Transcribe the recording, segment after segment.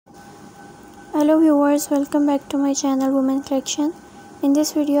Hello viewers, welcome back to my channel Women Collection. In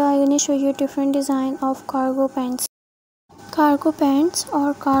this video I am going to show you different design of cargo pants. Cargo pants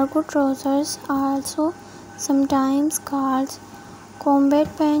or cargo trousers are also sometimes called combat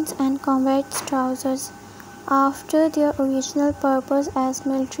pants and combat trousers, after their original purpose as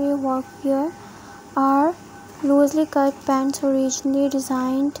military workwear, are loosely cut pants originally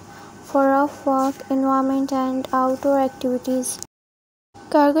designed for rough work environment and outdoor activities.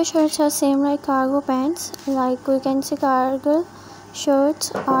 Cargo shirts are same like cargo pants. Like we can see, cargo shirts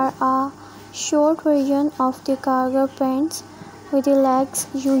are a short version of the cargo pants, with the legs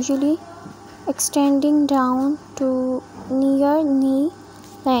usually extending down to near knee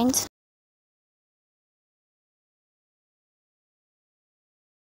length.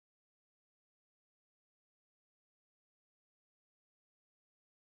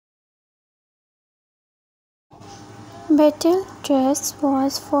 Battle dress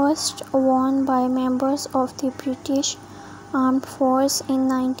was first worn by members of the British Armed Force in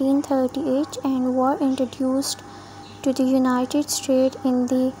 1938 and were introduced to the United States in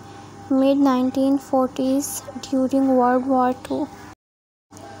the mid-1940s during World War II.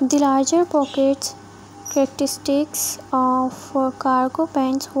 The larger pockets characteristics of cargo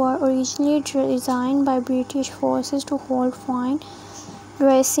pants were originally designed by British forces to hold fine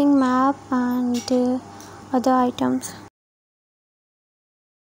dressing map and other items.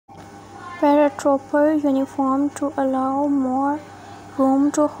 Paratrooper uniform to allow more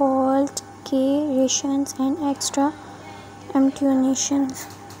room to hold key rations and extra ammunition.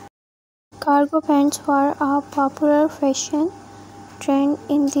 Cargo pants were a popular fashion trend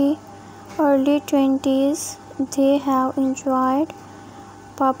in the early 20s. They have enjoyed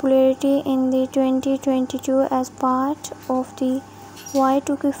popularity in the 2022 as part of the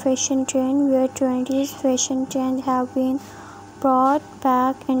Y2K fashion trend, where 20s fashion trends have been brought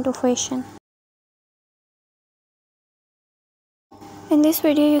back into fashion. In this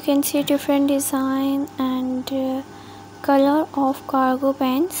video you can see different design and color of cargo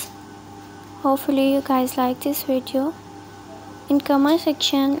pants. Hopefully you guys like this video. In comment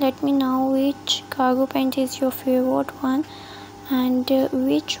section let me know which cargo pant is your favorite one and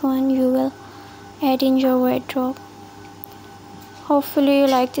which one you will add in your wardrobe. Hopefully you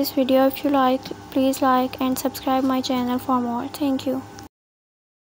like this video. If you like, please like and subscribe my channel for more. Thank you.